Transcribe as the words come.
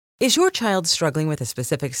Is your child struggling with a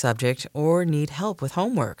specific subject or need help with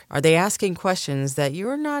homework? Are they asking questions that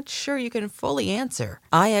you're not sure you can fully answer?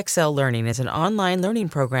 IXL Learning is an online learning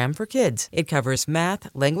program for kids. It covers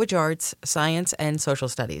math, language arts, science, and social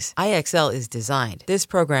studies. IXL is designed. This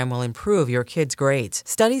program will improve your kids' grades.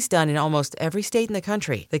 Studies done in almost every state in the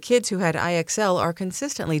country. The kids who had IXL are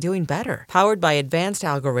consistently doing better. Powered by advanced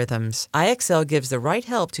algorithms, IXL gives the right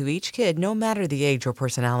help to each kid no matter the age or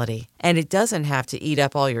personality. And it doesn't have to eat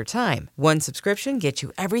up all your time. One subscription gets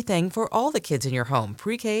you everything for all the kids in your home,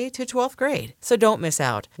 pre-K to 12th grade. So don't miss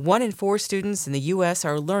out. 1 in 4 students in the U.S.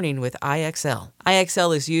 are learning with IXL.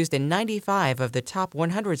 IXL is used in 95 of the top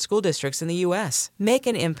 100 school districts in the U.S. Make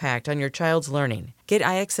an impact on your child's learning. Get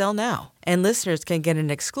IXL now. And listeners can get an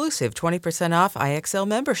exclusive 20% off IXL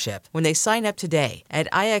membership when they sign up today at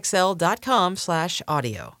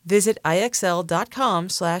IXL.com/audio. Visit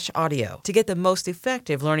IXL.com/audio to get the most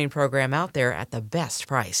effective learning program out there at the best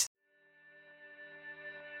price.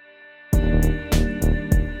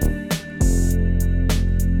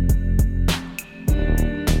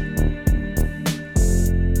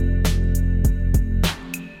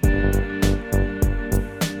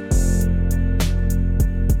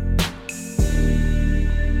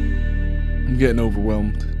 Getting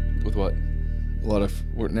overwhelmed. With what?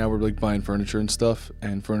 Now we're like buying furniture and stuff,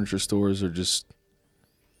 and furniture stores are just,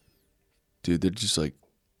 dude, they're just like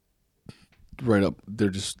right up. They're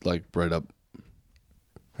just like right up.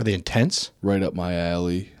 Are they intense? Right up my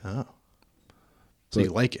alley. Oh, so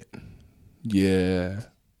you like it? Yeah.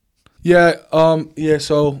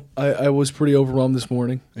 So I was pretty overwhelmed this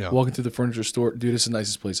morning. Yeah. Walking through the furniture store, dude, it's the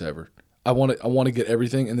nicest place ever. I want to get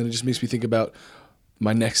everything, and then it just makes me think about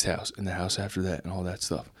my next house and the house after that and all that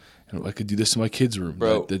stuff. And I could do this in my kid's room.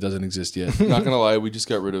 Bro, that doesn't exist yet. Not gonna lie, we just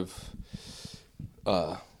got rid of.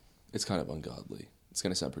 It's kind of ungodly. It's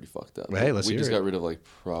gonna sound pretty fucked up. Hey, let's we hear just it. got rid of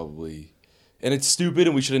probably, and it's stupid,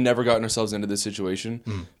 and we should have never gotten ourselves into this situation.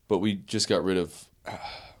 But we just got rid of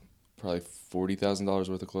probably $40,000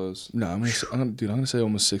 worth of clothes. No, I'm gonna say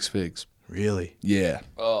almost 6 figs. Really? Yeah,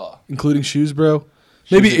 Oh, including shoes, bro.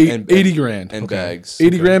 Maybe and 80 grand. and bags.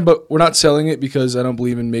 80 grand, but we're not selling it because I don't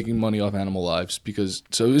believe in making money off animal lives. We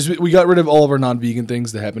got rid of all of our non-vegan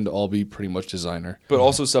things that happen to all be pretty much designer. But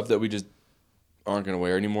also stuff that we just aren't gonna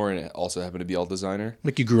wear anymore, and it also happened to be all designer.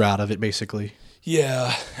 Like you grew out of it, basically.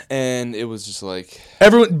 Yeah, and it was just like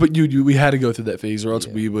Everyone, but we had to go through that phase, or else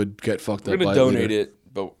we would get fucked we're up. gonna by donate later. it,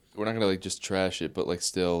 but we're not gonna just trash it. But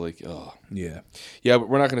still oh Yeah, but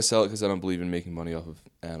we're not gonna sell it because I don't believe in making money off of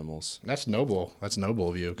animals. That's noble. That's noble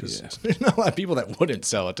of you, because there's not a lot of people that wouldn't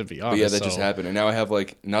sell it, to be honest. But yeah, that just happened, and now I have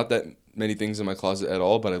not that many things in my closet at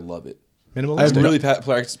all, but I love it. Minimalistic. I'm really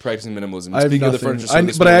practicing minimalism. I have Speaking of the nothing. furniture store,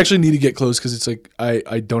 But I actually need to get clothes because it's like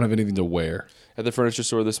I don't have anything to wear. at the furniture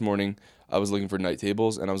store this morning, I was looking for night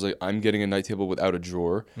tables, and I was like, I'm getting a night table without a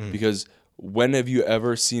drawer because when have you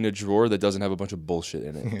ever seen a drawer that doesn't have a bunch of bullshit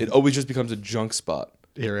in it? It always just becomes a junk spot.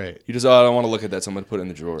 You're right. You just, I don't want to look at that, so I'm going to put it in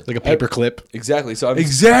the drawer. Like a paper clip. Exactly. So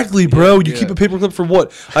Exactly, bro. You yeah. keep a paperclip for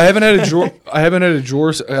what? I haven't had a drawer. I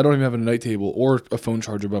don't even have a night table or a phone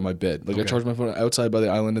charger by my bed. I charge my phone outside by the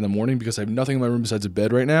island in the morning because I have nothing in my room besides a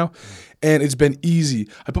bed right now, and it's been easy.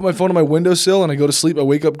 I put my phone on my windowsill and I go to sleep. I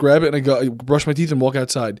wake up, grab it, and I brush my teeth and walk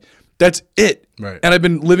outside. That's it. Right. And I've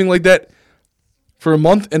been living like that for a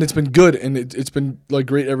month, and it's been good, and it's been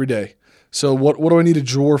great every day. So what do I need a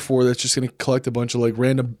drawer for that's just going to collect a bunch of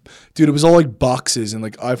random... Dude, it was all boxes and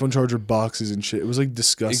iPhone charger boxes and shit. It was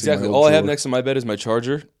disgusting. Exactly. All I have next to my bed is my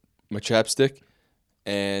charger, my chapstick,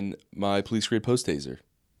 and my police grade post taser.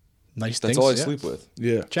 Nice That's things. all I yeah. sleep with.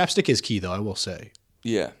 Yeah. Chapstick is key, though, I will say.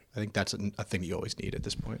 Yeah. I think that's a thing you always need at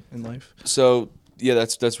this point in life. So yeah,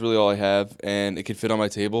 that's really all I have, and it can fit on my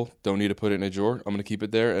table. Don't need to put it in a drawer. I'm gonna keep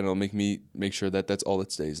it there, and it'll make sure that that's all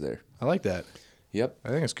that stays there. I like that. Yep. I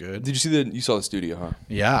think it's good. Did you see you saw the studio, huh?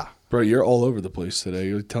 Yeah. Bro, you're all over the place today.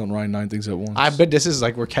 You're telling Ryan 9 things at once. I bet this is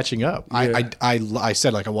we're catching up. Yeah. I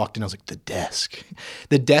said I walked in, I was like, the desk.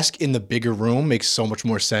 The desk in the bigger room makes so much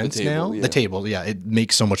more sense now. Yeah. The table, yeah. It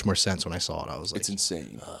makes so much more sense when I saw it. I was like, It's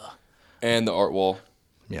insane. And the art wall.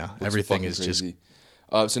 yeah, looks everything fucking is crazy.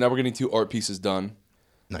 So now we're getting 2 art pieces done.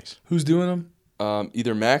 nice. Who's doing them?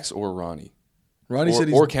 Either Max or Ronnie. Ronnie said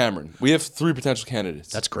he's... Or Cameron. We have 3 potential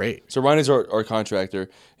candidates. That's great. So Ronnie's our contractor.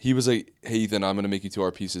 He was like, "Hey Ethan, I'm gonna make you 2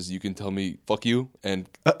 art pieces. You can tell me fuck you and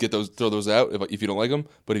throw those out if you don't like them.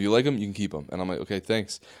 But if you like them, you can keep them." And I'm like, "Okay,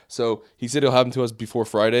 thanks." So he said he'll have them to us before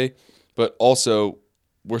Friday, but also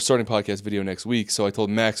we're starting podcast video next week. So I told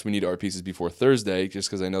Max we need art pieces before Thursday, just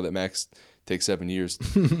because I know that Max takes 7 years.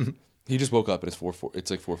 He just woke up and it's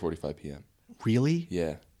 4:45 p.m. Really?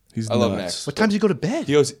 Yeah. I love nuts. Max. What time do you go to bed?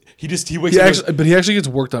 He goes. He wakes He up. actually gets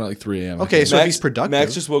work done at like 3 a.m. Okay, so if he's productive.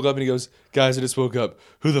 Max just woke up and he goes, "Guys, I just woke up.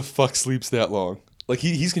 Who the fuck sleeps that long?" Like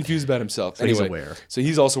he's confused about himself. So he's anyway, aware. So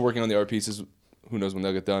he's also working on the art pieces. Who knows when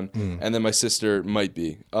they'll get done? And then my sister might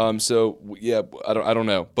be. Yeah, I don't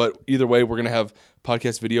know. But either way, we're gonna have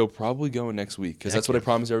podcast video probably going next week because that's what I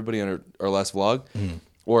promised everybody on our last vlog.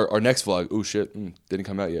 Or our next vlog. Oh shit, didn't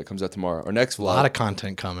come out yet. It comes out tomorrow. Our next vlog. A lot of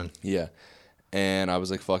content coming. Yeah, and I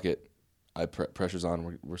was like, fuck it. Pressure's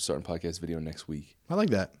on. We're starting podcast video next week. I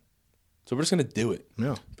like that. So we're just gonna do it.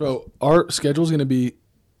 Yeah. Bro, our schedule's gonna be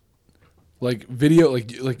like video, like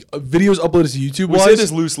videos uploaded to YouTube. We say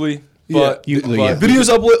this loosely, but, Yeah. Videos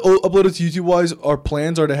uploaded to YouTube wise. Our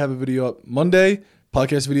plans are to have a video up Monday,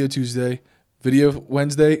 podcast video Tuesday, video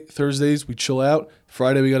Wednesday, Thursdays we chill out.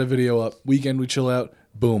 Friday we got a video up. Weekend we chill out.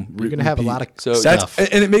 Boom. You're gonna have a lot of So stuff.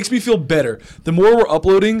 And it makes me feel better. The more we're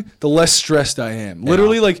uploading, the less stressed I am.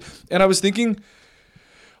 Literally, and I was thinking,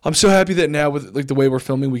 I'm so happy that now with like the way we're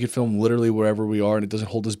filming, we can film literally wherever we are, and it doesn't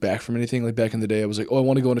hold us back from anything. Like back in the day, I was like, oh, I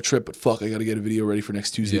want to go on a trip, but fuck, I got to get a video ready for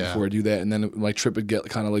next Tuesday before I do that, and then my trip would get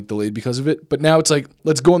kind of like delayed because of it. But now it's like,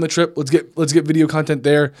 let's go on the trip, let's get video content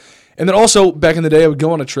there. And then also back in the day, I would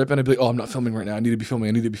go on a trip and I'd be like, oh, I'm not filming right now. I need to be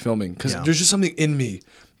filming because there's just something in me,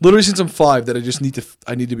 literally since I'm 5, that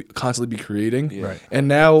I need to constantly be creating. Yeah. Right. And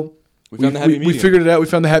now we found the happy medium. We figured it out. We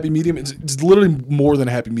found the happy medium. It's literally more than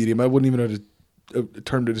a happy medium. I wouldn't even have a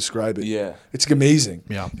term to describe it. Yeah. It's amazing.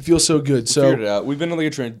 Yeah. It feels so good. We figured it out. We've been in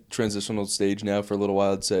like a transitional stage now for a little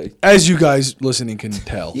while, I'd say. As you guys listening can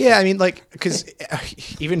tell. Yeah, I mean, like, because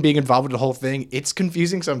even being involved with the whole thing, it's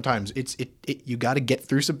confusing sometimes. You got to get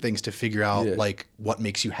through some things to figure out like what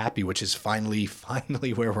makes you happy, which is finally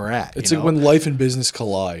where we're at. It's like when life and business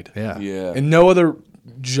collide. Yeah. And no other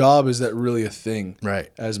job is that really a thing. Right.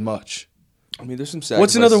 As much. I mean, there's some sacrifices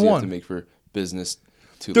What's another you have one? to make for business.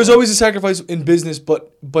 There's always a sacrifice in business,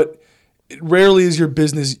 but it rarely is your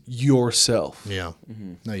business yourself. Yeah.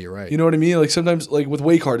 No, you're right. You know what I mean? Like sometimes, like with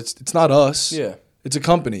Wakeheart, it's not us. Yeah. It's a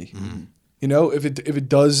company. You know, if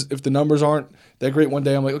the numbers aren't that great one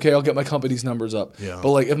day, I'm like, okay, I'll get my company's numbers up. Yeah.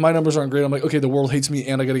 But like if my numbers aren't great, I'm like, okay, the world hates me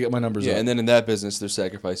and I got to get my numbers up. Yeah, and then in that business, there's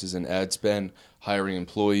sacrifices in ad spend, hiring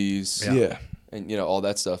employees, Yeah. and all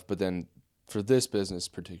that stuff. But then for this business,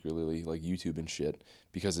 particularly like YouTube and shit,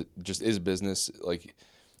 because it just is a business, like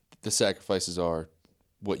the sacrifices are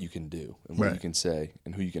what you can do and what you can say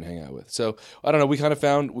and who you can hang out with. So I don't know. We kind of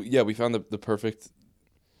found, we found the perfect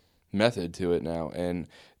method to it now. And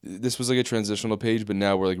this was like a transitional page, but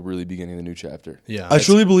now we're like really beginning the new chapter. Yeah. I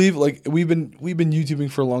truly believe like we've been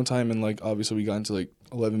YouTubing for a long time, and like obviously we got into like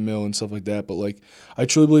 11 mil and stuff like that. But like I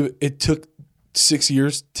truly believe it took 6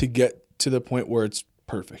 years to get to the point where it's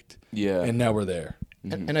perfect. Yeah. And now we're there.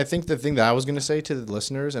 And I think the thing that I was going to say to the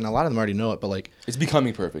listeners, and a lot of them already know it, but like, It's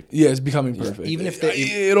becoming perfect. Yeah, it's becoming perfect. Even if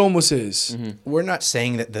it almost is. we're not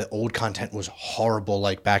saying that the old content was horrible,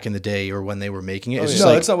 like back in the day or when they were making it. It's just No,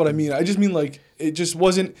 like, that's not what I mean. I just mean like it just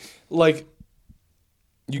wasn't like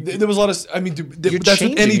there was a lot of. I mean, dude, You're that's with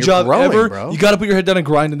changing, any you're job growing, ever. bro. You got to put your head down and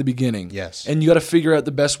grind in the beginning. Yes. and you got to figure out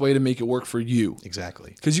the best way to make it work for you.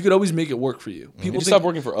 exactly. Because you could always make it work for you. People just stop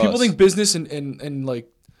working for People us. think business and like.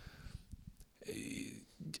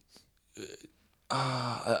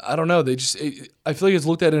 I don't know. They just. I feel like it's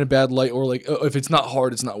looked at in a bad light, or like if it's not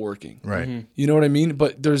hard, it's not working. Right. You know what I mean?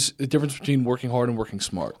 But there's a difference between working hard and working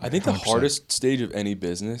smart. I think the hardest stage of any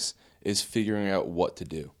business is figuring out what to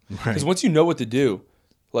do. Right. Because once you know what to do,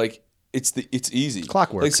 like it's easy.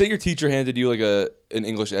 Clockwork. Like say your teacher handed you like an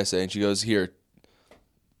English essay and she goes, he or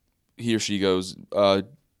she goes,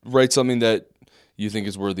 write something that you think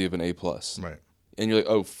is worthy of an A+. Right. And you're like,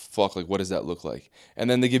 oh fuck, like what does that look like? And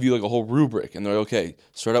then they give you like a whole rubric, and they're like, okay,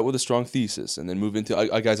 start out with a strong thesis, and then move into.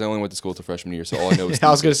 Guys, I only went to school till freshman year, so all I know is. I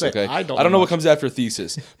was gonna thesis, say, okay? I don't know know what comes after a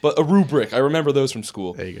thesis, but a rubric. I remember those from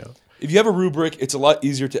school. There you go. If you have a rubric, it's a lot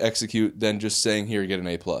easier to execute than just saying, here, get an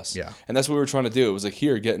A+. Yeah. And that's what we were trying to do. It was like,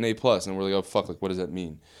 here, get an A+. And we're like, oh, fuck, like, what does that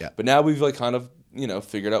mean? Yeah. But now we've like kind of,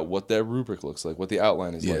 figured out what that rubric looks like, what the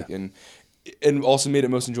outline is like. And also made it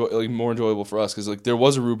more enjoyable for us because like there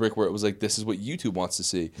was a rubric where it was like, this is what YouTube wants to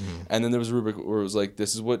see. And then there was a rubric where it was like,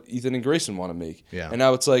 this is what Ethan and Grayson want to make. Yeah. And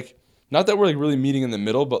now it's like, not that we're like really meeting in the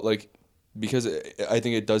middle, but like, because I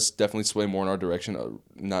think it does definitely sway more in our direction,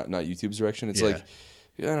 not YouTube's direction. It's like,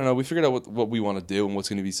 I don't know. We figured out what we want to do and what's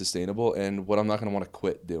going to be sustainable and what I'm not going to want to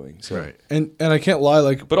quit doing. So. Right. And I can't lie,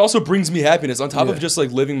 like, But also brings me happiness. On top of just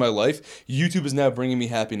like living my life, YouTube is now bringing me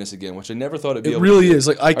happiness again, which I never thought it'd be it able really to do. is.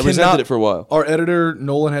 Like I resented cannot. it for a while. Our editor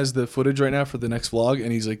Nolan has the footage right now for the next vlog,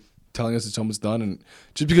 and he's like, telling us it's almost done, and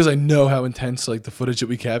just because I know how intense like the footage that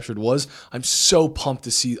we captured was, I'm so pumped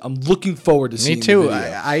to see. I'm looking forward to seeing. Me too.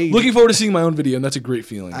 The video. Looking forward to seeing my own video, and that's a great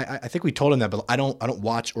feeling. I think we told him that, but I don't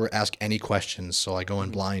watch or ask any questions, so I go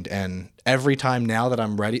in blind. And every time now that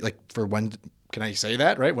I'm ready, like for when. Can I say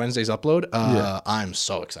that, right? Wednesday's upload. I'm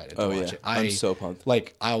so excited to watch it. I'm so pumped.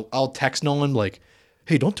 Like I'll text Nolan like,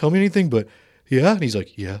 "Hey, don't tell me anything, but yeah," and he's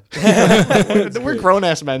like, "Yeah." We're grown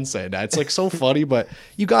ass men saying that. It's like so funny, but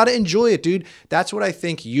you got to enjoy it, dude. That's what I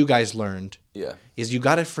think you guys learned. Yeah, is you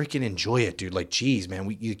got to freaking enjoy it, dude. Like, geez,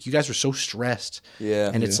 man, you guys are so stressed.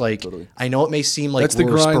 Yeah, and it's like, totally. I know it may seem like that's the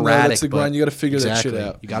we're grind. sporadic. That's the grind. You got to figure that shit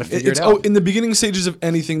out. You got to figure it out. Oh, in the beginning stages of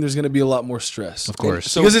anything, there's going to be a lot more stress, of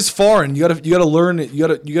course, because it's foreign. You got to learn it. You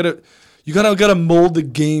got to mold the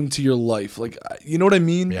game to your life. Like, you know what I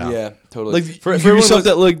mean? Yeah, totally. Like, give yourself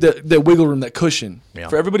that wiggle room, that cushion. Yeah.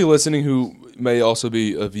 For everybody listening who may also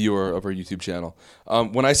be a viewer of our YouTube channel,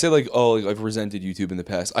 when I say like, oh, like, I've resented YouTube in the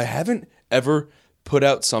past, I haven't ever put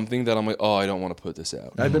out something that I'm like, oh, I don't want to put this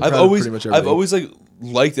out. I've always like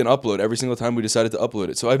liked an upload every single time we decided to upload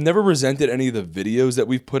it. So I've never resented any of the videos that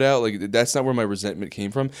we've put out. Like, that's not where my resentment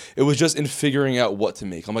came from. It was just in figuring out what to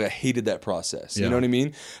make. I'm like, I hated that process. You know what I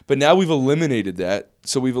mean? But now we've eliminated that.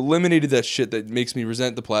 So we've eliminated that shit that makes me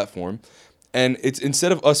resent the platform. And it's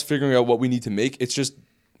instead of us figuring out what we need to make, it's just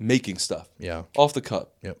making stuff. Yeah. Off the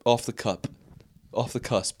cup. Yep. Off the cup. Off the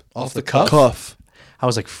cusp. Off the cuff. Cuff. I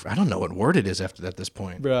was like, I don't know what word it is after that at this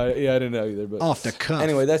point. Bro, yeah, I didn't know either. But off the cuff.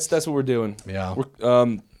 Anyway, that's what we're doing. Yeah.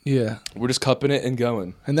 We're just cupping it and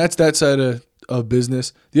going. And that's that side of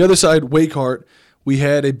business. The other side, Wakeheart, we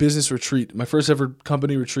had a business retreat. My first ever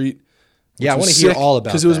company retreat. Yeah, I want to hear all about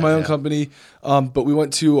it. Because it was my own company. But we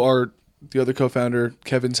went to the other co-founder,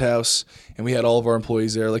 Kevin's house, and we had all of our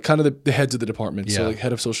employees there, like kind of the heads of the department. Yeah. So like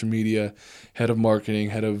head of social media, head of marketing,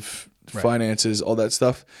 head of finances, all that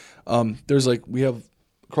stuff. There's like, we have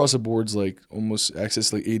across the boards like almost access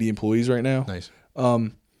to like 80 employees right now. Nice.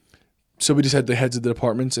 So we just had the heads of the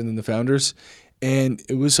departments and then the founders, and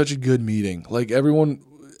it was such a good meeting. Like everyone's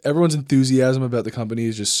enthusiasm about the company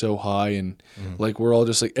is just so high, and like we're all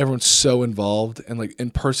just like, everyone's so involved and like,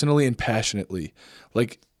 and personally and passionately,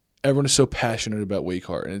 like everyone is so passionate about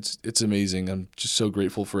Wakeheart, and it's amazing. I'm just so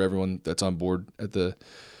grateful for everyone that's on board at the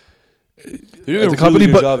They're doing a really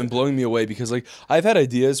good job and blowing me away, because like I've had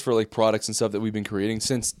ideas for like products and stuff that we've been creating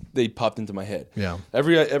since they popped into my head. Yeah.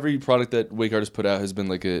 Every product that Wakeheart has put out has been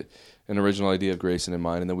like an original idea of Grayson in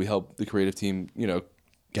mind, and then we help the creative team,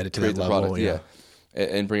 get it to that level, product,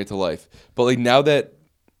 and bring it to life. But like now that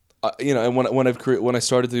and when I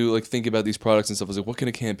started to like think about these products and stuff, I was like, what can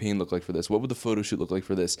a campaign look like for this? What would the photo shoot look like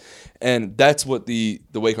for this? And that's what the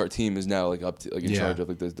Wakeheart team is now like up to, like in charge of,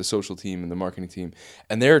 like the social team and the marketing team,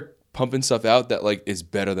 and they're pumping stuff out that like is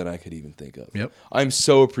better than I could even think of. Yep. I'm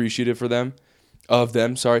so appreciative of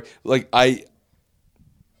them. Sorry. Like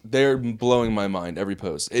they're blowing my mind every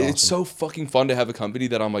post. It's so fucking fun to have a company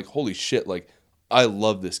that I'm like, holy shit, like I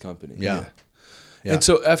love this company. Yeah. And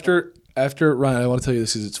so after Ryan, I want to tell you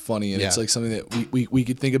this because it's funny, and it's like something that we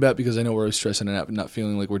could think about, because I know we're always stressing it out and not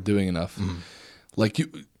feeling like we're doing enough. Like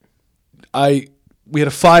we had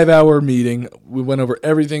a 5-hour meeting. We went over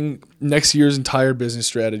everything, next year's entire business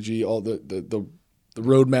strategy, all the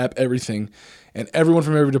roadmap, everything. And everyone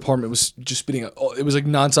from every department was just spitting out. It was like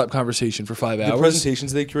nonstop conversation for 5 hours. The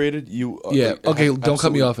presentations they created, don't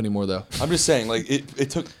cut me off anymore though. I'm just saying, like it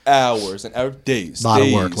took hours and days. A lot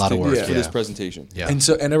of work for this presentation. Yeah. And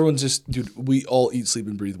everyone's just, dude, we all eat, sleep,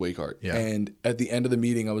 and breathe Wakeheart. Yeah. And at the end of the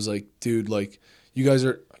meeting, I was like, dude, like you guys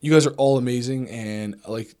are all amazing, and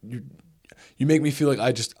like you make me feel like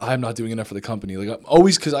I'm not doing enough for the company. Like I'm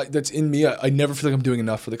always, because that's in me. I never feel like I'm doing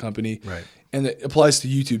enough for the company. Right. And it applies to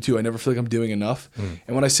YouTube too. I never feel like I'm doing enough.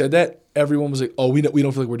 And when I said that, everyone was like, "Oh, we don't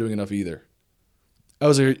feel like we're doing enough either." I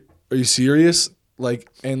was like, "Are you serious?"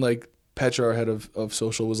 Like, and like Petra, our head of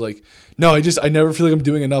social, was like, "No, I never feel like I'm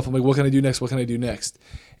doing enough." I'm like, "What can I do next? What can I do next?"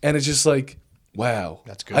 And it's just like, wow,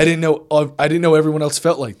 that's good. I didn't know everyone else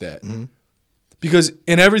felt like that. Because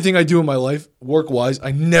in everything I do in my life, work-wise,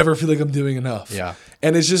 I never feel like I'm doing enough. Yeah.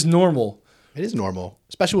 And it's just normal. It is normal,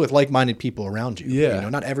 especially with like-minded people around you. Yeah.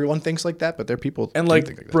 Not everyone thinks like that, but there are people and think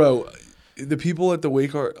like that. Bro, the people at the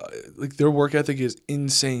Wakeheart, like their work ethic is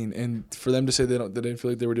insane, and for them to say they didn't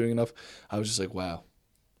feel like they were doing enough, I was just like, wow.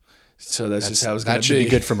 So that's just how it's going to be. That should be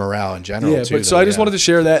good for morale in general. Yeah, too, but so I just wanted to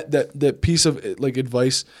share that piece of like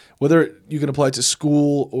advice, whether you can apply it to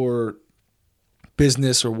school or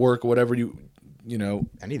business or work or whatever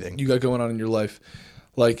anything you got going on in your life.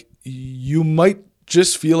 Like you might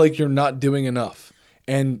just feel like you're not doing enough,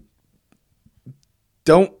 and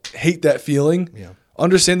don't hate that feeling. Yeah.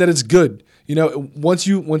 Understand that it's good. You know, once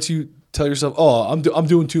you tell yourself, oh, I'm doing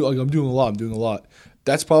a lot.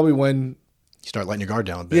 That's probably when You start letting your guard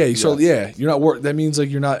down a bit. yeah, you're not that means like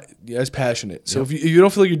you're not as passionate. So if you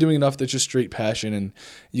don't feel like you're doing enough, that's just straight passion, and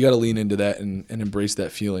you got to lean into that and embrace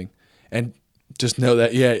that feeling, and just know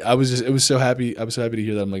that I was so happy to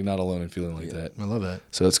hear that I'm like not alone in feeling like that. I love that.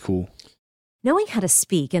 So that's cool. Knowing how to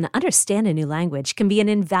speak and understand a new language can be an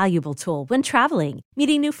invaluable tool when traveling,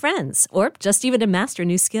 meeting new friends, or just even to master a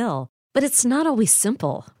new skill. But it's not always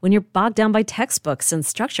simple when you're bogged down by textbooks and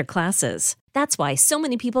structured classes. That's why so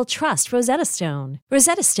many people trust Rosetta Stone.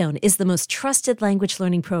 Rosetta Stone is the most trusted language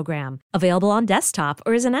learning program, available on desktop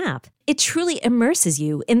or as an app. It truly immerses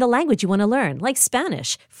you in the language you want to learn, like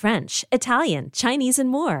Spanish, French, Italian, Chinese, and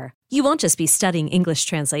more. You won't just be studying English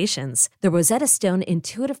translations. The Rosetta Stone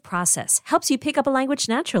intuitive process helps you pick up a language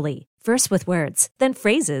naturally, first with words, then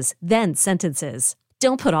phrases, then sentences.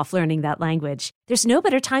 Don't put off learning that language. There's no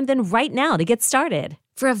better time than right now to get started.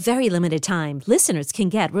 For a very limited time, listeners can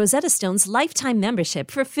get Rosetta Stone's lifetime membership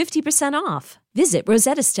for 50% off. Visit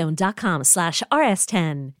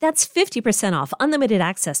rosettastone.com/rs10. That's 50% off unlimited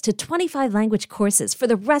access to 25 language courses for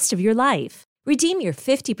the rest of your life. Redeem your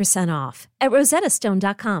 50% off at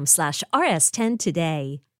rosettastone.com/rs10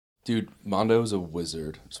 today. Dude, Mondo's a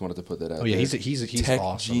wizard. Just wanted to put that out. Oh yeah, there. he's tech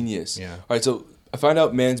awesome. genius. Yeah. All right, so I find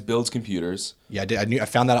out Mans builds computers. Yeah, I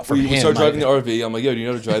found that out from him. We started driving the RV. I'm like, yo, do you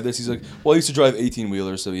know how to drive this? He's like, well, I used to drive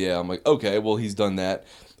 18-wheelers, so yeah. I'm like, okay, well, he's done that.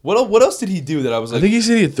 What else did he do that I was like? I think he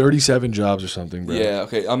said he had 37 jobs or something, bro. Yeah,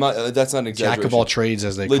 okay. I'm not. That's not an exaggeration. Jack of all trades,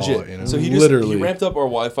 as they Legit. call it. You know? So he ramped up our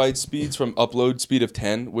Wi-Fi speeds from upload speed of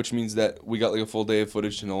 10, which means that we got like a full day of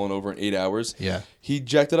footage to Nolan over in 8 hours. Yeah. He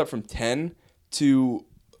jacked it up from 10 to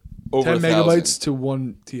over 10 megabytes to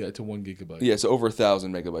 1 gigabyte. Yeah, so over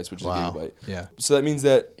 1,000 megabytes, which is a gigabyte. Yeah. So that means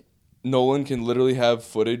that Nolan can literally have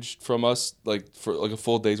footage from us like for like a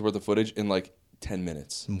full day's worth of footage in like 10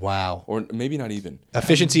 minutes. Wow. Or maybe not even.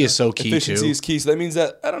 Efficiency is so key Efficiency too. is key. So that means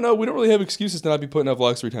that, I don't know, we don't really have excuses to not be putting out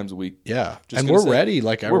vlogs 3 times a week. Yeah. Just And gonna we're say, ready.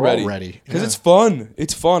 Like we're all ready. Because it's fun.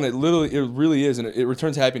 It's fun. It really is. And it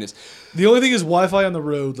returns happiness. The only thing is Wi-Fi on the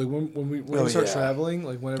road. Like when we start yeah. traveling,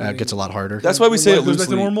 like whenever That gets a lot harder. That's why we say it goes back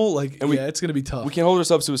loosely. to normal. Like And it's gonna be tough. We can't hold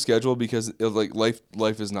ourselves to a schedule because like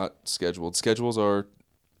life is not scheduled. Schedules are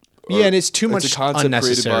Yeah, and it's too it's much a concept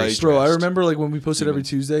unnecessary created by- stress. Bro, I remember like when we posted every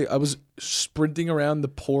Tuesday, I was sprinting around the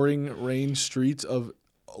pouring rain streets of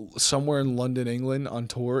somewhere in London, England on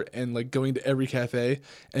tour, and like going to every cafe,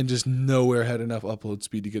 and just nowhere had enough upload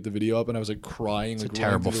speed to get the video up, and I was like crying. It's like a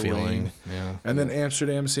terrible running through the feeling. rain. Yeah. And then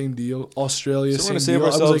Amsterdam, same deal. Australia, So we're same gonna save deal. I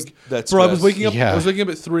was ourselves like, that bro, I was stress. waking up. Yeah. I was waking up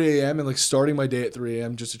at 3 a.m. and like starting my day at 3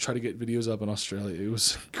 a.m. just to try to get videos up in Australia. It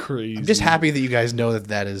was crazy. I'm just happy that you guys know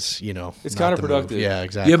that is, It's not the counterproductive. move. Yeah,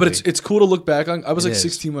 exactly. Yeah, but it's cool to look back on. I was It like is.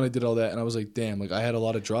 16 when I did all that, and I was like, damn, like I had a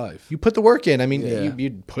lot of drive. you put the work in. I mean, Yeah.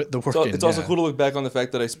 you put the work in. It's also yeah. cool to look back on the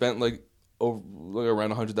fact that I spent like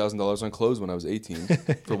around $100,000 on clothes when I was 18.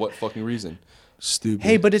 For what fucking reason? Stupid.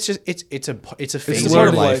 Hey, but it's just it's a phase of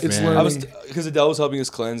learning. your life, It's man. learning. I was because Adele was helping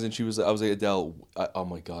us cleanse, and I was like, Adele, oh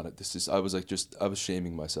my god, I was like, I was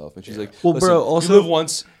shaming myself, and she's like, Well, listen, bro, also- you live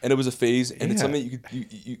once, and it was a phase, and it's Yeah. something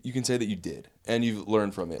you can say that you did, and you've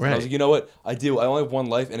learned from it. And I Right. was like, you know what, I do. I only have one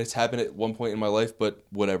life, and it's happened at one point in my life, but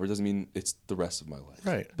whatever, it doesn't mean it's the rest of my life.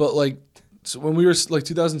 Right. But like, so when we were like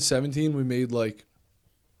 2017, we made like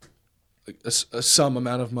a some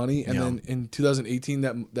amount of money, and Yeah. then in 2018,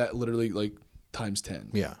 that literally like times 10.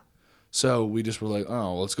 Yeah. So we just were like,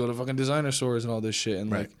 oh, let's go to fucking designer stores and all this shit,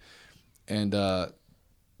 and Right. like, and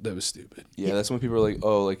that was stupid. Yeah, that's when people are like,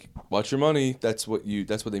 oh, like watch your money. That's what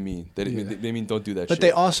they mean. They mean don't do that. But shit.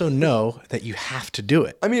 they also know that you have to do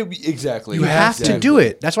it. I mean, exactly. You have to do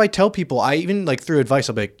it. That's why I tell people. I even like through advice.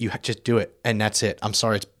 I'll be like, just do it, and that's it. I'm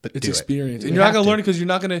sorry, but It's do experience, it. and you're not gonna learn it because you're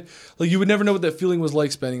not gonna like. You would never know what that feeling was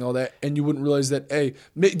like spending all that, and you wouldn't realize that. Hey,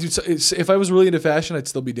 dude, if I was really into fashion, I'd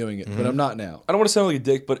still be doing it, but I'm not now. I don't want to sound like a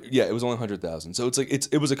dick, but yeah, it was only 100,000. So it's like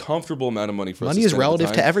it was a comfortable amount of money for us. Money to is spend at the relative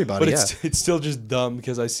time, to everybody, but it's still just dumb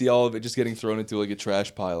because I see all of it just getting thrown into like a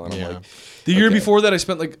trash pile, and I'm like, The year okay. before that, I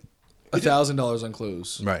spent like $1,000 on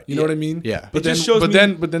clothes. Right. You know what I mean? Yeah. But It then, just shows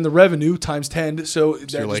me- but then the revenue times 10, so that You're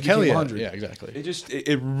just like, became hell yeah, 100. yeah, exactly.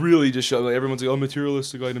 it really just shows. Like everyone's like, oh,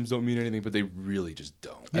 materialistic items don't mean anything, but they really just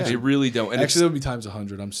don't. Yeah. They really don't. And Actually, that would be times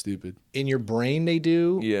 100. I'm stupid. In your brain, they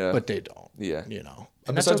do. Yeah. But they don't. Yeah. You know.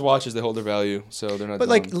 and that's besides okay. watches, they hold their value, so they're not. But dumb.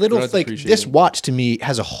 like They're little not like this depreciating. watch to me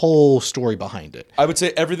has a whole story behind it. I would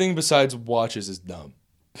say everything besides watches is dumb.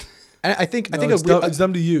 And I think No, I think it's, dumb, it's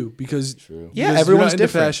dumb to you because True. Yeah, because everyone's you're not into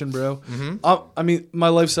different. fashion, bro. I mean, my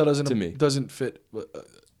lifestyle To me. doesn't fit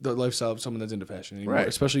the lifestyle of someone that's into fashion anymore, Right.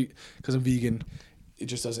 especially because I'm vegan. it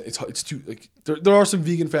just doesn't. It's too like there are some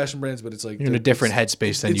vegan fashion brands, but it's like You're in a different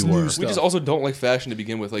headspace than you were. We just also don't like fashion to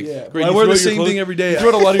begin with. Like, Yeah, great, I you wear throw the out your same clothes- thing every day. You threw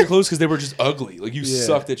out a lot of your clothes because they were just ugly. Like you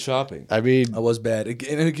sucked at shopping. I mean, I was bad, and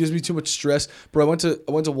it gives me too much stress. Bro, I went to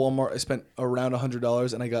Walmart. I spent around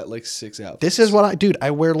 $100, and I got like 6 outfits. this is what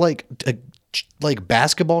I wear like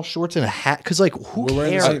basketball shorts and a hat because like who We're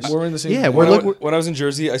wearing cares? we're in the same. Yeah, thing. When I was in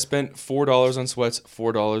Jersey, I spent $4 on sweats,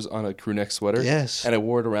 $4 on a crew neck sweater. Yes. And I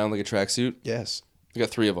wore it around like a tracksuit. Yes. I got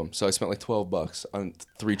 3 of them, so I spent like $12 on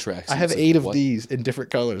 3 tracksuits. I have Like, 8 of what? these in different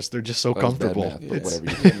colors. They're just so That was bad comfortable. math, but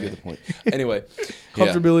whatever. You get the point. Anyway, yeah.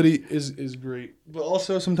 Comfortability is great, but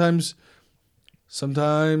also sometimes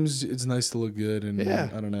it's nice to look good, and Yeah.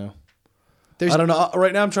 I don't know. There's- I don't know.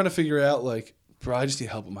 Right now, I'm trying to figure out like, bro, I just need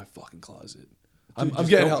help with my fucking closet. I'm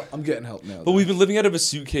getting help. I'm getting help now. But we've been living out of a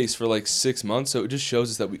suitcase for like 6 months, so it just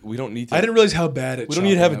shows us that we don't need to. I didn't realize how bad it. We don't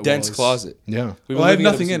need to have a dense closet. Yeah. We've been Well, I have living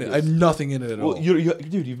out of a nothing in it. I have suitcase. nothing in it at all. Well,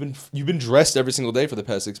 dude, you've been dressed every single day for the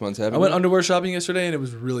past 6 months, haven't I you? went underwear shopping yesterday, and it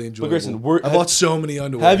was really enjoyable. Grayson, I bought so many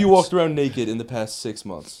underwear. Have you walked around naked in the past 6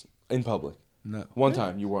 months in public? No. One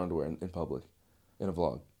time you wore underwear in public, in a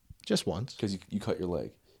vlog, Just once. because you cut your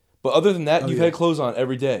leg. But other than that, you've yeah. had clothes on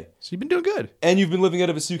every day, So you've been doing good. and you've been living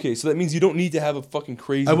out of a suitcase. So that means you don't need to have a fucking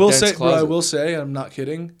crazy. I will dense say, bro. closet. I will say, I'm not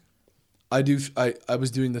kidding. I do. I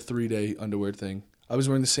was doing the 3-day underwear thing. I was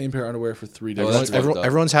wearing the same pair of underwear for 3 days. Oh, that's fucked up.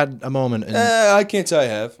 Everyone's had a moment. And I can't say I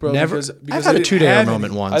have. Bro, never. because I've had I a didn't 2-day have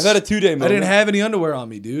moment any. once. I've had a 2-day moment. I didn't have any underwear on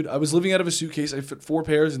me, dude. I was living out of a suitcase. I fit 4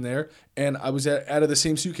 pairs in there, and I was out of the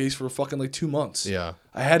same suitcase for fucking like 2 months. Yeah.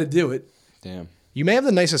 I had to do it. Damn. You may have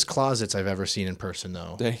the nicest closets I've ever seen in person,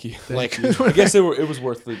 though. Thank you. Like, I guess it was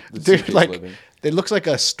worth the dude, suitcase like living. it looks like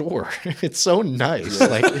a store. It's so nice.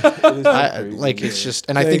 Like, it's just.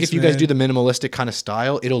 And I think Thanks, if you guys man. do the minimalistic kind of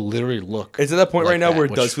style, it'll literally look. It's at that point like right now that, where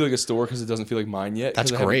it which- does feel like a store because it doesn't feel like mine yet. 'cause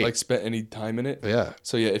That's I haven't, great. like spent any time in it. Yeah.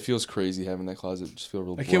 So yeah, it feels crazy having that closet. Just feel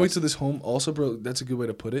real. I can't wait till this home. Also, bro, that's a good way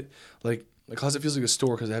to put it. Like my closet feels like a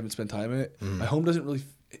store because I haven't spent time in it. My home doesn't really.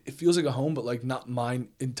 It feels like a home, but like not mine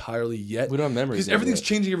entirely yet. We don't have memories because of everything's it.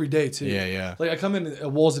 changing every day too. Yeah, yeah. Like I come in, a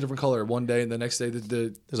wall's a different color one day, and the next day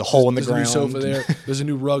there's a hole in the there's a new sofa ground. there. There's a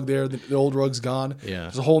new rug there. The old rug's gone. Yeah.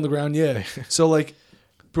 There's a hole in the ground. Yeah. So like,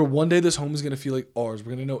 bro, one day this home is gonna feel like ours.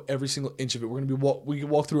 We're gonna know every single inch of it. We're gonna be we can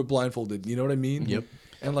walk through it blindfolded. You know what I mean? Yep.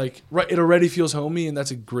 And like, right, it already feels homey, and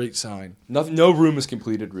that's a great sign. Nothing. No room is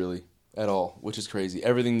completed really at all, which is crazy.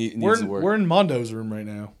 Everything needs to work. We're in Mondo's room right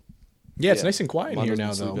now. Yeah, it's Yeah. nice and quiet in Mondo's here been now,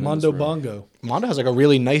 though. sleeping in Mondo this room. Bongo. Mondo has like a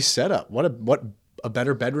really nice setup. What a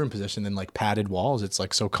better bedroom position than like padded walls. It's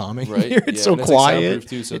like so calming Right? here. It's Yeah, so and it's, like, quiet. soundproof,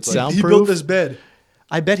 too, so it's like- soundproof. He built this bed.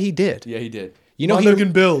 I bet he did. Yeah, he did. You know, Mondo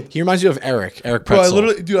can build. He reminds you of Eric Bro,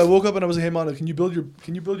 Pretzel. I woke up and I was like, "Hey, Mondo, can you build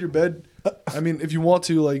your bed? I mean, if you want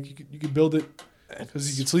to, like, you could build it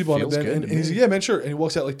because you could sleep on it Feels then." good And, to and he's me. like, "Yeah, man, sure." And he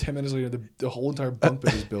walks out like 10 minutes later. The whole entire bunk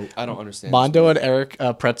bed is built. I don't understand. Mondo and Eric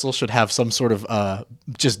Pretzel should have some sort of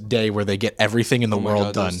just day where they get everything in the Oh my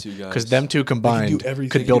world God, those done. two guys. Because them two combined everything.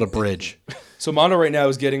 could build a bridge. So Mondo right now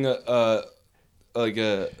is getting a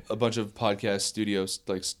bunch of podcast studios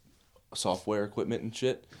like software equipment and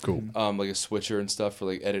shit. Cool. Like a switcher and stuff for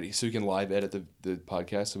like editing, so you can live edit the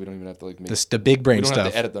podcast, so we don't even have to like make. The big brain we don't have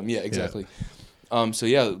stuff. to edit them. Yeah, exactly. So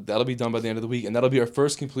yeah, that'll be done by the end of the week, and that'll be our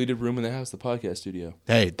first completed room in the house, the podcast studio.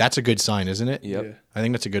 Hey, that's a good sign, isn't it? Yep. Yeah. I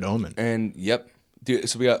think that's a good omen. And yep, dude.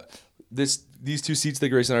 So we got these 2 seats that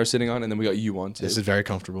Grace and I are sitting on, and then we got you on too. This is very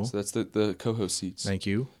comfortable. So that's the co-host seats. Thank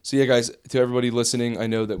you. So yeah, guys, to everybody listening, I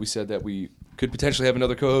know that we said that we could potentially have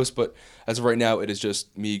another co-host, but as of right now, it is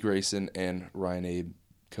just me, Grayson, and Ryan Abe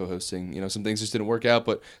co-hosting. You know, some things just didn't work out,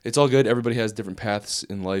 but it's all good. Everybody has different paths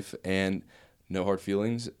in life, and no hard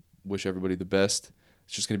feelings. Wish everybody the best.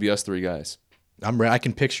 It's just gonna be us 3 guys. I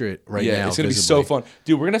can picture it right now. Yeah, it's gonna be so fun,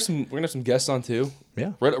 dude. We're gonna have some guests on too.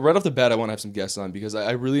 Yeah. Right off the bat, I want to have some guests on because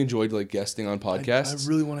I really enjoyed like guesting on podcasts. I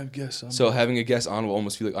really want to have guests on. So having a guest on will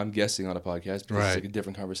almost feel like I'm guesting on a podcast because Right. it's like a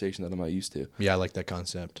different conversation that I'm not used to. Yeah, I like that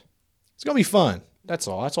concept. It's gonna be fun. That's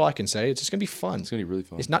all. That's all I can say. It's just gonna be fun. It's gonna be really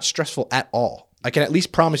fun. It's not stressful at all. I can at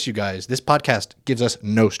least promise you guys, this podcast gives us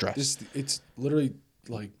no stress. it's literally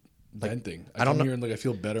like venting. I don't come know- here and like I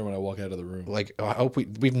feel better when I walk out of the room. Like, I hope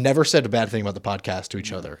we've never said a bad thing about the podcast to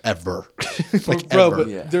each other ever. like, Bro, ever. but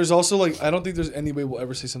Yeah. there's also like I don't think there's any way we'll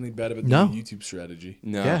ever say something bad about No. the YouTube strategy.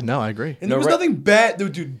 No. Yeah, no, I agree. And No, there was right- nothing bad,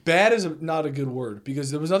 dude. Bad is not a good word because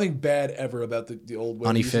there was nothing bad ever about the old way.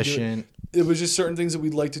 we used to do it. Inefficient. It was just certain things that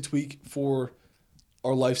we'd like to tweak for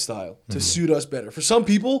our lifestyle to suit us better. For some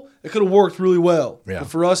people, it could have worked really well. Yeah. But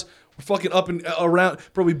for us, we're fucking up and around.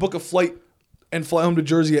 Bro, we book a flight and fly home to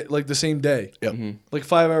Jersey at like the same day. Yep. Like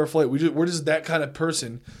 5-hour flight. We're just that kind of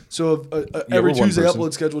person. So if, every we're one Tuesday person.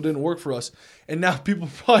 upload schedule didn't work for us, and now people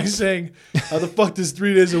are probably saying, "How the fuck does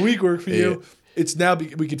 3 days a week work for you?" It's now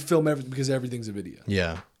we could film everything because everything's a video.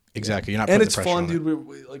 Yeah, exactly. You're not And putting it's the pressure fun, on dude.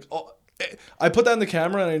 We like I put that in the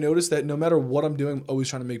camera, and I noticed that no matter what I'm doing, I'm always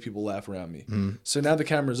trying to make people laugh around me. So now the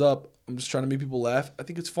camera's up. I'm just trying to make people laugh. I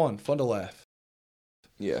think it's fun to laugh.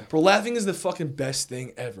 Yeah. Bro, laughing is the fucking best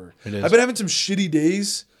thing ever. It is. I've been having some shitty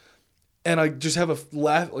days, and I just have a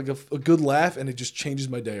laugh, like a good laugh, and it just changes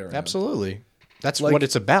my day around. Absolutely. That's Like, what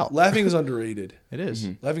it's about. Laughing is underrated. It is.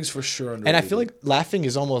 Laughing's for sure underrated. And I feel like laughing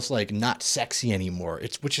is almost like not sexy anymore.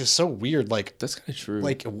 Which is so weird. Like That's kind of true.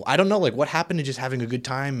 like I don't know, like what happened to just having a good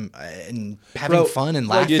time and having Bro, fun and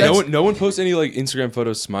like, laughing. yeah, no one posts any like Instagram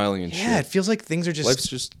photos smiling and Yeah, it shit. feels like things are just. Life's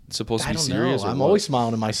just supposed to I be don't serious. know. or I'm what? always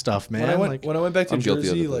smiling at my stuff, man. when I went back to I'm guilty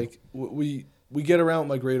of Jersey, it, though. like we get around with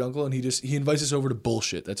my great uncle, and he invites us over to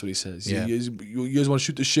bullshit. That's what he says. Yeah. You guys want to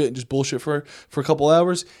shoot the shit and just bullshit for a couple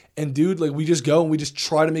hours, and dude, like we just go and we just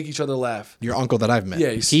try to make each other laugh. Your uncle that I've met.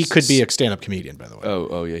 Yeah, he could be a stand-up comedian, by the way.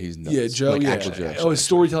 Oh yeah, he's nuts. Yeah, Joe. Like yeah, actual Joe. oh, his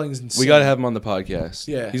storytelling is insane. We gotta have him on the podcast.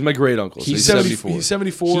 Yeah. he's my great uncle. So He's he's 74. 74. He's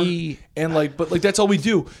 74, He- and but that's all we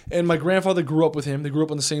do. And my grandfather grew up with him. They grew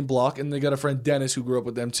up on the same block, and they got a friend Dennis who grew up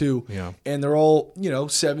with them too. Yeah. And they're all mid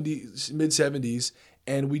 70s,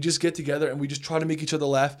 and we just get together and we just try to make each other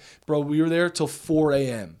laugh, bro. We were there till 4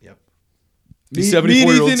 a.m. Yep. Me, These me and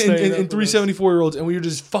 74-year-olds Ethan staying and up three with us. 74-year-olds, and we were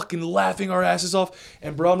just fucking laughing our asses off.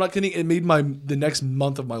 And bro, I'm not kidding. It made the next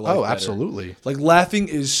month of my life. Oh, better. absolutely. Like laughing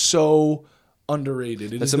is so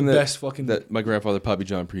underrated. It is the something best fucking. that my grandfather Poppy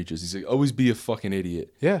John preaches. He's like, always be a fucking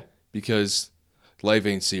idiot. Yeah. Because life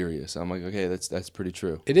ain't serious. I'm like, okay, that's pretty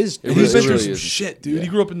true. It is. It He's really- been through really some is. shit, dude. Yeah. He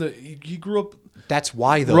grew up he grew up. That's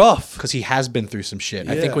why though. Rough. Because he has been through some shit.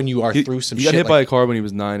 I Yeah. think when you are He, through some he shit. got hit by like, a car when he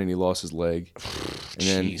was 9 and he lost his leg. And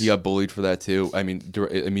then Jeez. he got bullied for that too. I mean,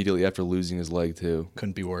 immediately after losing his leg too.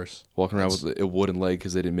 couldn't be worse. Walking around with a wooden leg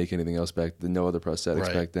because they didn't make anything else no other prosthetics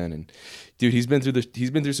Right. back then. And dude, he's been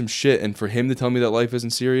through some shit. And for him to tell me that life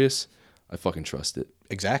isn't serious, I fucking trust it.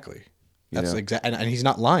 Exactly. You That's know? exactly, and he's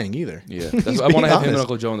not lying either. Yeah, He's I want being to have him and honest.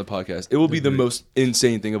 Uncle Joe on the podcast. It will be the most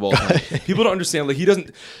insane thing of all time. People don't understand. Like he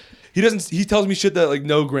doesn't. He tells me shit that like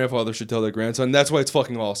no grandfather should tell their grandson. That's why it's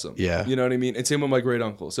fucking awesome. Yeah. You know what I mean? And same with my great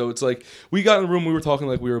uncle. So it's like we got in the room, we were talking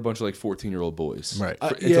like we were a bunch of like 14-year-old boys. Right.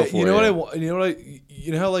 Until 4 you know what I a.m. want.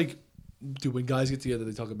 You know how like, dude, when guys get together,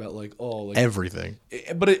 they talk about like Everything.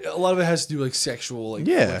 but a lot of it has to do like sexual, like,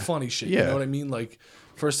 Yeah. like funny shit. Yeah. You know what I mean? Like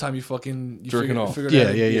first time you Jerking off. figured Yeah,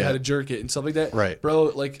 out yeah. how to jerk it and stuff like that. Right.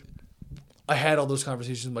 Bro, like I had all those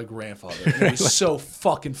conversations with my grandfather. And it was so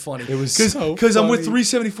fucking funny. It was so because I'm with funny.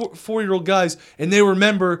 3 74-year-old guys, and they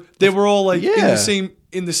remember they were all like Yeah.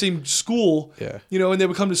 in the same school. Yeah. You know, and they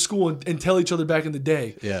would come to school and tell each other back in the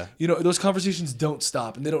day. Yeah. You know, those conversations don't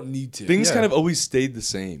stop, and they don't need to. Things Yeah. kind of always stayed the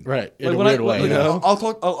same. Right. In Like a when weird way. like, You know?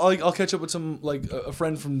 I'll catch up with some like a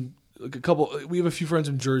friend from like a couple. We have a few friends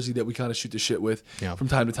from Jersey that we kind of shoot the shit with Yeah. from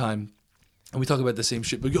time to time, and we talk about the same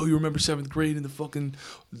shit. But yo, you remember 7th grade in the fucking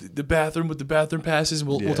the bathroom with the bathroom passes, and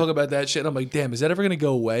we'll talk about that shit. And I'm like, damn, is that ever gonna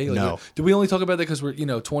go away? Like, No. Do we only talk about that because we're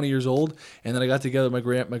 20 years old? And then I got together with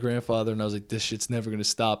my grandfather, and I was like, this shit's never gonna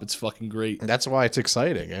stop. It's fucking great. That's why it's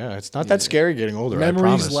exciting. Yeah. It's not that scary getting older. I Memories,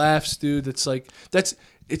 promise. laughs, dude. It's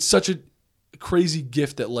such a crazy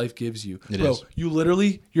gift that life gives you, It bro. is. You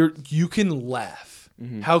literally you can laugh.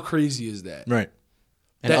 How crazy is that? Right.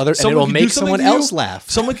 And, That and someone it'll could do make something someone to you, else laugh.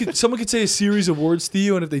 Someone could say a series of words to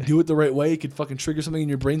you, and if they do it the right way, it could fucking trigger something in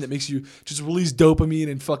your brain that makes you just release dopamine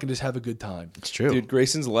and fucking just have a good time. It's true. Dude,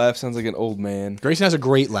 Grayson's laugh sounds like an old man. Grayson has a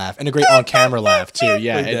great laugh and a great on-camera laugh too.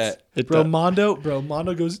 Yeah, Like it's- that. it Bro, does.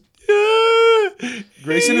 Mondo goes. "Yeah."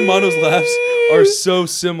 Grayson and Mondo's laughs are so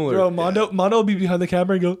similar. Bro, Mondo will be behind the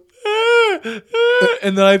camera and go.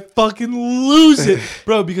 And then I fucking lose it,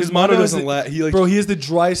 bro. Because Mondo has doesn't the- laugh. He, like- bro, he has the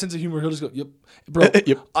driest sense of humor. He'll just go, "Yep, bro."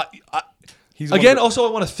 Yep. He's one Again, of also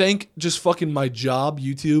I want to thank just fucking my job,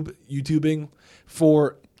 YouTubing,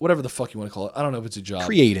 for whatever the fuck you want to call it. I don't know if it's a job.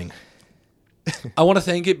 creating. I want to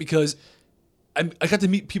thank it because I got to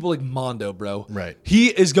meet people like Mondo, bro. Right. He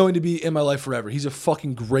is going to be in my life forever. He's a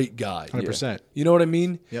fucking great guy. 100%. You know what I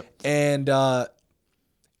mean? Yep.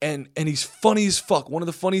 And he's funny as fuck. One of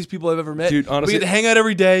the funniest people I've ever met. Dude, honestly- we get to hang out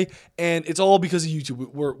every day, and it's all because of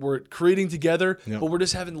YouTube. We're creating together, Yep. but we're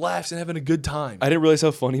just having laughs and having a good time. I didn't realize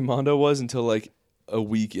how funny Mondo was until like a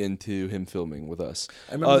week into him filming with us.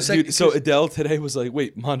 I remember the second- dude, so Adele today was like,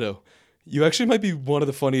 "Wait, Mondo, you actually might be one of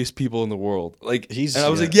the funniest people in the world. Like, He's- and I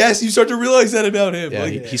was yeah. like, yes, you start to realize that about him. Yeah,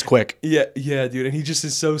 Like, he's quick. yeah, dude. And he just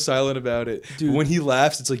is so silent about it. Dude, when he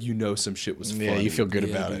laughs, it's like, some shit was funny. Yeah, you feel good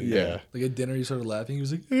about it. dude. Yeah. Like at dinner, he started laughing. He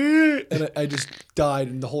was like, "Eh," and I just died,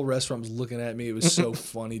 and the whole restaurant was looking at me. It was so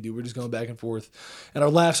funny, dude. We're just going back and forth, and our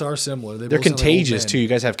laughs are similar. They're both sound like old contagious men. too. You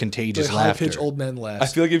guys have contagious Like laughter. high-pitched old men laughs.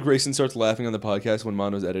 I feel like if Grayson starts laughing on the podcast when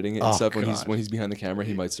Mondo's editing it and Oh, stuff, when God. he's behind the camera,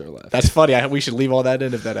 he might start laughing. That's funny. We should leave all that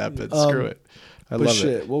in if that happens. Screw it. I but love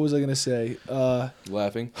shit, what was I gonna say?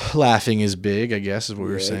 Laughing. it. Laughing is big, I guess, is what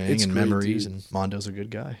we were Yeah, saying, it's and great, memories. dude. And Mondo's a good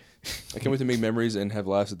guy. I can't wait to make memories and have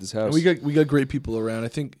laughs at this house. And we got great people around. I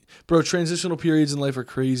think, bro, transitional periods in life are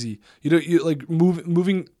crazy. You like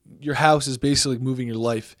moving your house is basically like moving your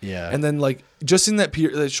life. Yeah. And then like just in that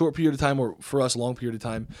period, that short period of time, or for us, long period of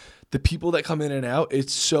time, the people that come in and out,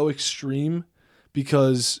 it's so extreme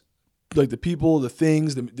because like the people, the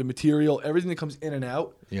things, the material, everything that comes in and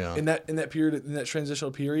out. Yeah. In that period, in that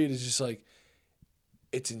transitional period, is just like,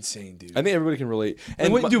 it's insane, dude. I think everybody can relate.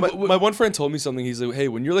 And wait, dude, my one friend told me something. He's like, hey,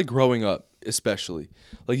 when you're like growing up, especially,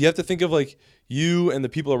 like you have to think of like you and the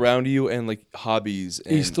people around you and like hobbies and,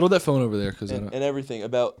 Please throw that phone over there because and everything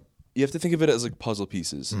about. You have to think of it as like puzzle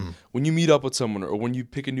pieces. When you meet up with someone or when you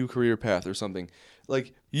pick a new career path or something,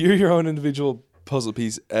 like you're your own individual puzzle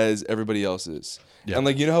piece as everybody else is. Yep. And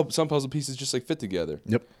like you know how some puzzle pieces just like fit together.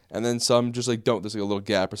 Yep. And then some just like don't. There's like a little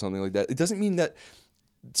gap or something like that. It doesn't mean that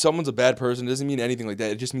someone's a bad person. It doesn't mean anything like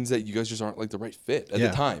that. It just means that you guys just aren't like the right fit at Yeah.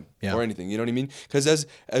 the time Yeah. or anything. You know what I mean? Because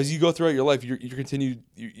as you go throughout your life, you're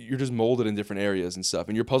just molded in different areas and stuff,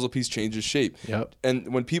 and your puzzle piece changes shape. Yep.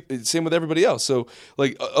 And when people, same with everybody else. So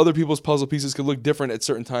like other people's puzzle pieces could look different at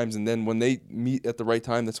certain times, and then when they meet at the right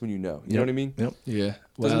time, that's when you know. You know what I mean? Yep. yeah.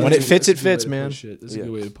 When it fits, it fits, man. That's a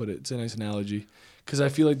good way to put it. It's a nice analogy because I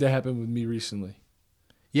feel like that happened with me recently.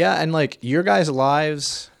 Yeah, and like your guys'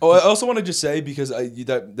 lives. Oh, I also want to just say because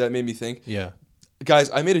that made me think. Yeah.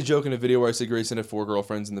 Guys, I made a joke in a video where I said Grayson had 4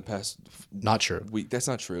 girlfriends in the past Not true. week. That's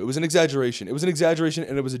not true. It was an exaggeration. It was an exaggeration,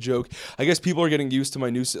 and it was a joke. I guess people are getting used to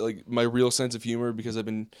my my real sense of humor because I've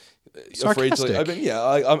been afraid to. Sarcastic.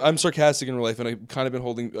 I'm sarcastic in real life, and I've kind of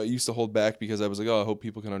been I used to hold back because I was like, oh, I hope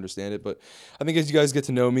people can understand it. But I think as you guys get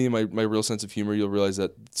to know me and my real sense of humor, you'll realize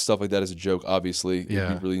that stuff like that is a joke. Obviously, Yeah.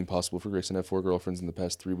 it'd be really impossible for Grayson to have 4 girlfriends in the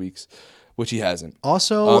past 3 weeks, which he hasn't.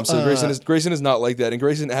 Also, So Grayson is not like that, and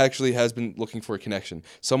Grayson actually has been looking for a connection,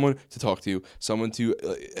 someone to talk to, someone to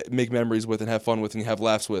make memories with and have fun with and have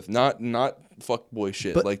laughs with, not fuck boy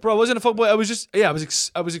shit. But like bro, I wasn't a fuckboy. I was just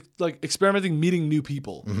I was like experimenting, meeting new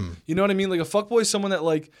people. You know what I mean? Like a fuckboy is someone that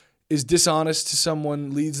like is dishonest to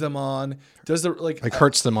someone, leads them on, does the like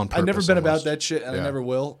hurts them on purpose. I've never been about almost. that shit, and Yeah. I never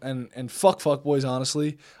will. And fuck boys.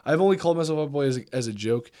 Honestly, I've only called myself a fuckboy as a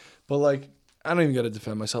joke, but like I don't even got to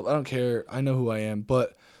defend myself. I don't care. I know who I am.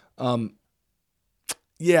 But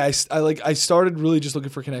yeah, I started really just looking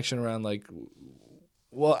for connection around like.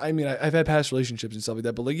 Well, I mean, I've had past relationships and stuff like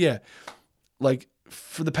that, but like, yeah, like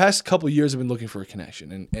for the past couple of years, I've been looking for a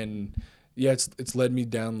connection, and yeah, it's led me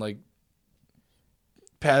down like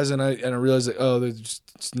paths, and I realized that there's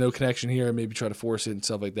just no connection here. I maybe try to force it and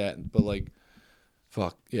stuff like that, but like,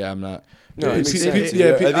 fuck, yeah, I'm not. no, it makes sense. Yeah,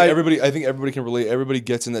 I think everybody can relate. Everybody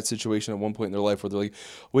gets in that situation at one point in their life where they're like,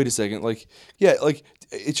 wait a second, like yeah, like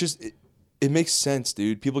it's just. It makes sense,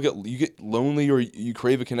 dude. You get lonely or you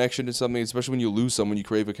crave a connection to something, especially when you lose someone. You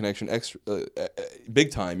crave a connection extra, big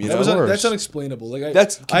time. You know, That's unexplainable. Like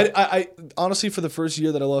I honestly, for the first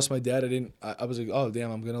year that I lost my dad, I was like, oh damn,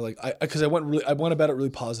 I'm gonna like, because I went about it really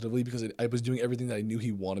positively because I was doing everything that I knew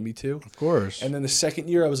he wanted me to. Of course. And then the second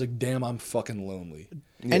year, I was like, damn, I'm fucking lonely.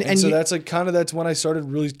 And So you- that's like that's when I started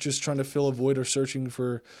really just trying to fill a void or searching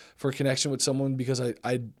for a connection with someone because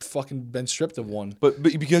I'd fucking been stripped of one. But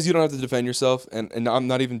because you don't have to defend yourself, and I'm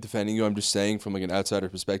not even defending you. I'm just saying from like an outsider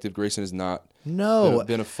perspective, Grayson has not been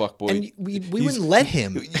a fuckboy. And we wouldn't let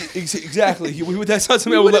him. Exactly. That's not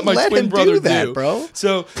something We I would let wouldn't my let twin him brother do that, bro.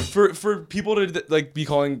 So for people to like be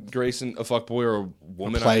calling Grayson a fuckboy or a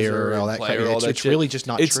womanizer player or all that player, kind of- all it's- that it's shit, really just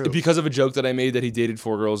not it's true. because of a joke that I made that he dated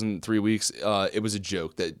 4 girls in 3 weeks. It was a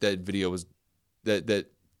joke. That video was that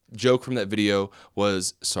joke from that video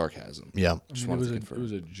was sarcasm. Yeah. Just It wanted was to a, confirm. it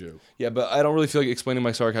was a joke. Yeah, but I don't really feel like explaining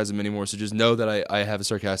my sarcasm anymore. So just know that I have a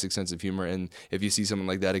sarcastic sense of humor, and if you see someone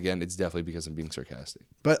like that again, it's definitely because I'm being sarcastic.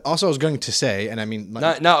 But also, I was going to say, and I mean,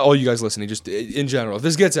 Not all you guys listening, just in general. If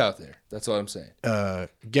this gets out there, that's all I'm saying.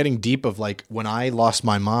 getting deep of like when I lost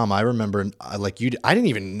my mom, I remember like I don't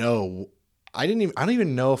even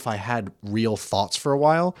know if I had real thoughts for a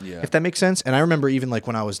while, Yeah. if that makes sense. And I remember even like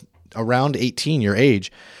when I was around 18, your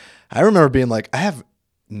age, I remember being like,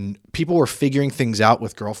 people were figuring things out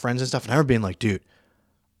with girlfriends and stuff. And I remember being like, dude,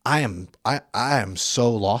 I am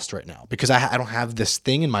so lost right now because I don't have this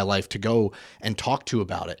thing in my life to go and talk to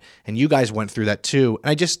about it. And you guys went through that too.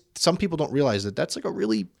 And some people don't realize that that's like a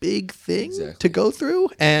really big thing to go through.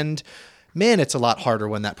 And man, it's a lot harder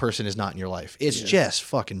when that person is not in your life. It's just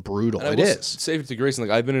fucking brutal. It is. Say it to Grayson,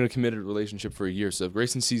 like I've been in a committed relationship for a year. So if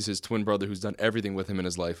Grayson sees his twin brother who's done everything with him in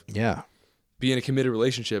his life, be in a committed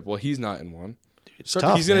relationship, well, he's not in one. It's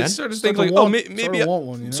tough, he's gonna man. start to think like, maybe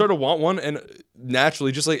I sort of want one, and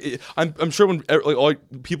naturally, just like I'm sure when like all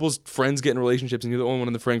people's friends get in relationships, and you're the only one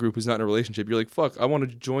in the friend group who's not in a relationship, you're like, fuck, I want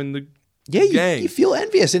to join the gang. You feel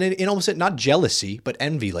envious, and it almost not jealousy, but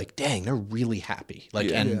envy. Like, dang, they're really happy.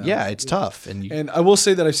 Like, it's tough. And I will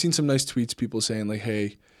say that I've seen some nice tweets, people saying like,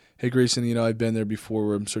 hey Grayson, I've been there before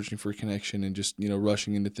where I'm searching for a connection and just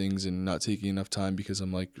rushing into things and not taking enough time because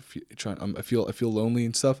I'm like I feel lonely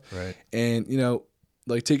and stuff. Right. And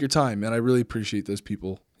like take your time, and I really appreciate those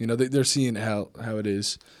people. They're seeing how it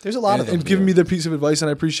is. There's a lot of them and giving me their piece of advice, and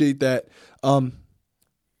I appreciate that. And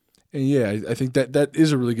yeah, I think that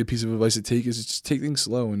is a really good piece of advice to take, is just take things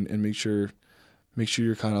slow and make sure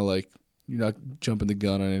you're kind of like you're not jumping the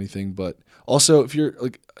gun on anything. But also, if you're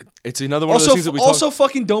like, it's another one of those things that we also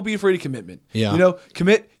fucking don't be afraid of commitment. Yeah,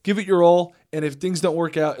 commit, give it your all, and if things don't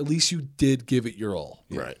work out, at least you did give it your all.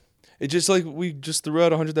 Right. It's just like we just threw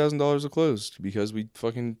out $100,000 of clothes because we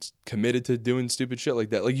fucking committed to doing stupid shit like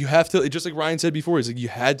that. Like you have to, just like Ryan said before, he's like, you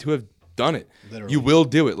had to have done it. Literally. You will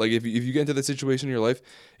do it. Like if you get into that situation in your life,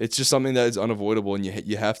 it's just something that is unavoidable, and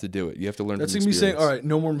you have to do it. You have to learn. That's from like me saying, experience. all right,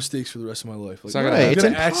 no more mistakes for the rest of my life. Like, it's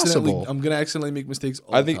impossible. I'm gonna accidentally make mistakes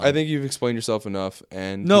all I the think time. you've explained yourself enough,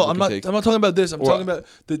 and no, I'm not talking about this. I'm talking about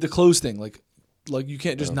the clothes thing. Like you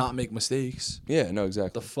can't just not make mistakes. Yeah, no,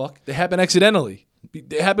 exactly. The fuck? They happen accidentally.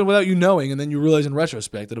 They happen without you knowing, and then you realize in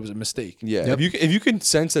retrospect that it was a mistake. Yeah, if you can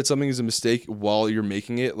sense that something is a mistake while you're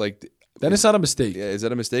making it, like then it's not a mistake. Yeah, is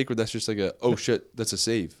that a mistake, or that's just like oh shit, that's a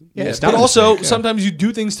save? Yeah, it's but not also mistake, sometimes you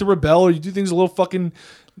do things to rebel, or you do things a little fucking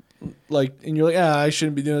like, and you're like, I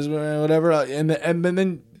shouldn't be doing this, whatever, and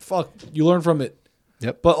then fuck, you learn from it.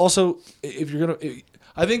 Yep. But also, if you're gonna,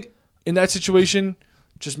 I think in that situation,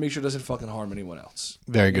 just make sure it doesn't fucking harm anyone else.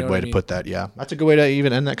 Very good way to put that. Yeah, that's a good way to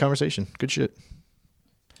even end that conversation. Good shit.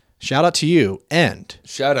 Shout out to you, and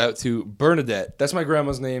shout out to Bernadette. That's my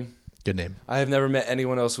grandma's name. Good name. I have never met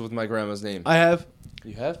anyone else with my grandma's name. I have.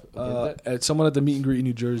 You have? At someone at the meet and greet in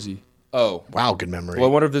New Jersey. Oh. Wow, good memory. Well,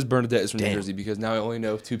 I wonder if this Bernadette is from New Jersey, because now I only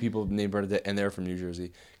know 2 people named Bernadette, and they're from New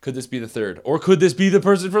Jersey. Could this be the third? Or could this be the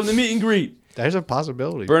person from the meet and greet? There's a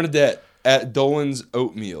possibility. Bernadette at Dolan's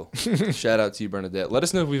Oatmeal. Shout out to you, Bernadette. Let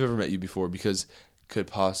us know if we've ever met you before, because could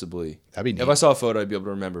possibly. That'd be neat. If I saw a photo, I'd be able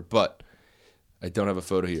to remember, but I don't have a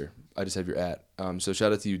photo here. I just have your at. So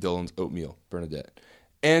shout out to you, Dolan's Oatmeal, Bernadette.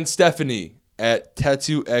 And Stephanie at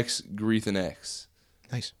Tattoo X Greethan X.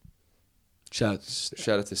 Nice. Shout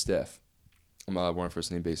out to Steph. We're on a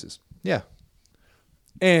first name basis. Yeah.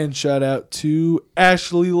 And shout out to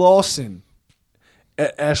Ashley Lawson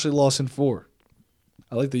at Ashley Lawson 4.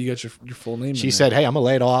 I like that you got your full name. She said, "Hey, I'm gonna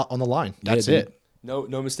lay it all on the line. That's it. No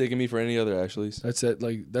mistaking me for any other Ashleys. That's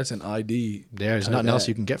an ID. There's nothing else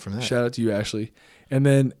you can get from that." Shout out to you, Ashley. And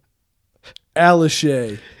then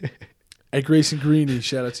Alishay at Grayson Greeny.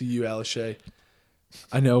 Shout out to you, Alishay.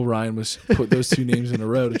 I know Ryan was put those 2 names in a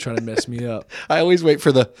row to try to mess me up. I always wait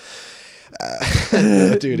for the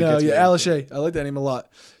dude. No, yeah, Alishay. I like that name a lot.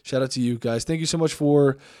 Shout out to you guys. Thank you so much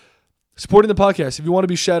for supporting the podcast. If you want to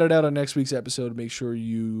be shouted out on next week's episode, make sure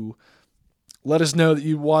you let us know that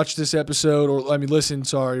you watched this episode, or listen.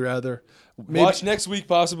 Sorry, rather. Maybe. Watch next week,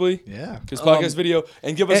 possibly. Yeah, because podcast video,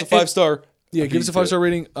 and give us a 5-star. Yeah, give us a 5-star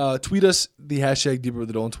rating. Tweet us the hashtag Deeper with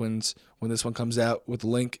the Dolan Twins when this one comes out with the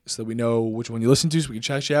link, so that we know which one you listen to, so we can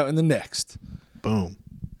shout you out in the next. Boom.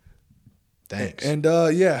 Thanks. And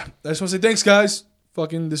yeah, I just want to say thanks, guys.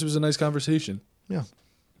 Fucking, this was a nice conversation. Yeah.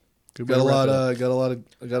 Good. I had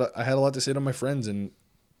a lot to say to my friends, and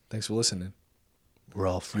thanks for listening. We're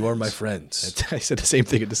all friends. You are my friends. I said the same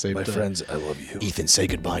thing at the same time. My friends, I love you. Ethan, say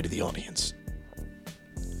goodbye to the audience.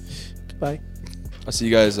 Bye. I'll see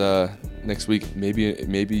you guys next week.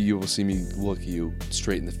 Maybe you will see me look you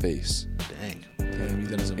straight in the face. Dang. Damn,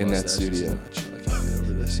 Ethan has a in that mustache. studio. I can't get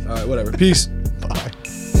over this. All right, whatever. Peace.